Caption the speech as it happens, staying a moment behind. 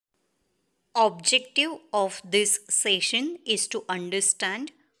Objective of this session is to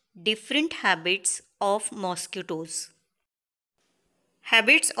understand different habits of mosquitoes.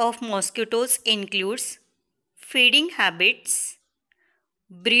 Habits of mosquitoes includes feeding habits,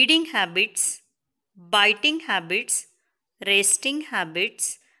 breeding habits, biting habits, resting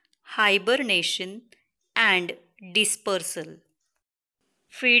habits, hibernation and dispersal.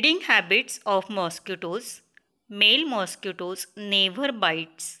 Feeding habits of mosquitoes. Male mosquitoes never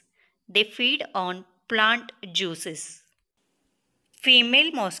bites. They feed on plant juices.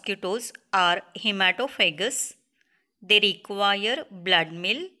 Female mosquitoes are hematophagous. They require blood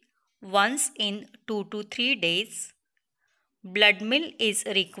meal once in 2 to 3 days. Blood meal is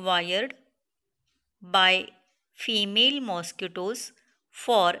required by female mosquitoes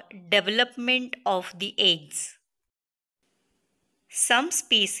for development of the eggs. Some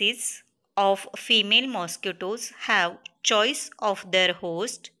species of female mosquitoes have choice of their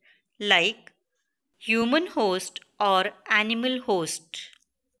host, like human host or animal host.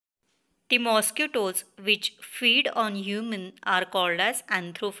 The mosquitoes which feed on human are called as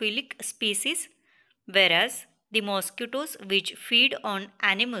anthrophilic species, whereas the mosquitoes which feed on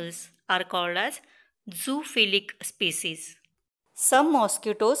animals are called as zoophilic species. Some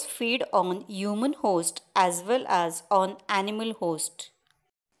mosquitoes feed on human host as well as on animal host.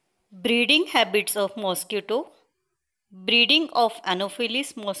 Breeding habits of mosquito. Breeding of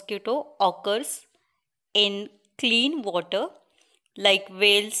Anopheles mosquito occurs in clean water like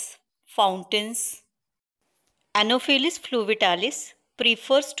wells, fountains. Anopheles fluviatilis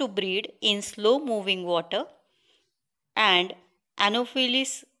prefers to breed in slow moving water, and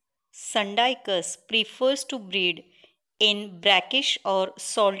Anopheles sandicus prefers to breed in brackish or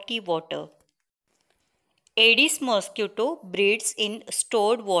salty water. Aedes mosquito breeds in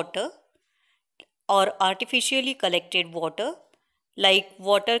stored water or artificially collected water, like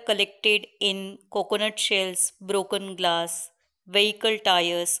water collected in coconut shells, broken glass, vehicle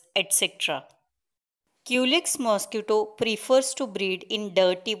tires, etc. Culex mosquito prefers to breed in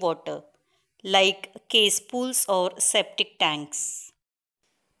dirty water, like case pools or septic tanks.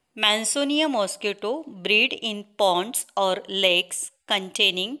 Mansonia mosquito breed in ponds or lakes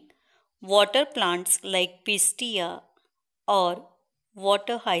containing water plants like pistia or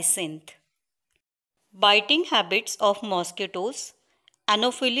water hyacinth. Biting habits of mosquitoes.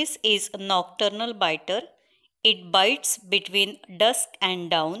 Anopheles is a nocturnal biter. It bites between dusk and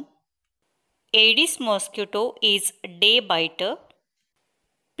dawn. Aedes mosquito is day biter.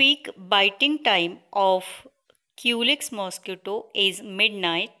 Peak biting time of Culex mosquito is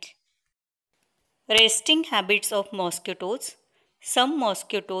midnight. Resting habits of mosquitoes. Some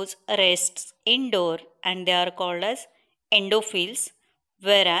mosquitoes rest indoor and they are called as endophiles,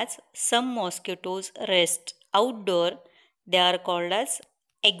 whereas some mosquitoes rest outdoor, they are called as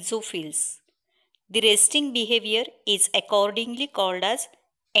exophiles. The resting behavior is accordingly called as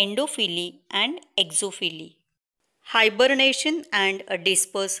endophily and exophily. Hibernation and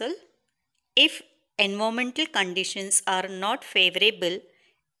dispersal. If environmental conditions are not favorable,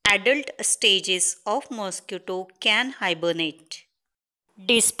 adult stages of mosquito can hibernate.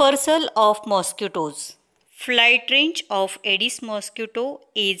 Dispersal of mosquitoes. Flight range of Aedes mosquito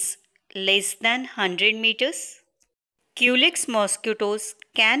is less than 100 meters. Culex mosquitoes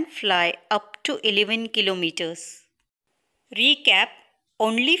can fly up to 11 kilometers. Recap: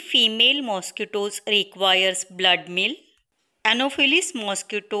 only female mosquitoes requires blood meal. Anopheles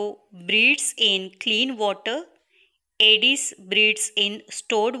mosquito breeds in clean water. Aedes breeds in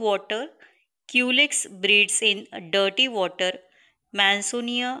stored water. Culex breeds in dirty water.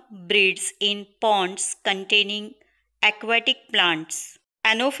 Mansonia breeds in ponds containing aquatic plants.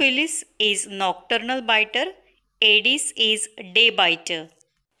 Anopheles is nocturnal biter. Aedes is day biter.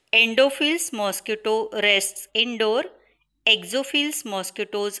 Endophiles mosquito rests indoor. Exophiles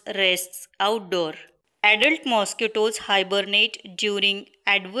mosquitoes rests outdoor. Adult mosquitoes hibernate during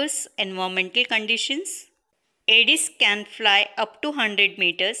adverse environmental conditions. Aedes can fly up to 100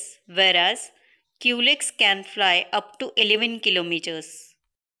 meters, whereas Culex can fly up to 11 kilometers.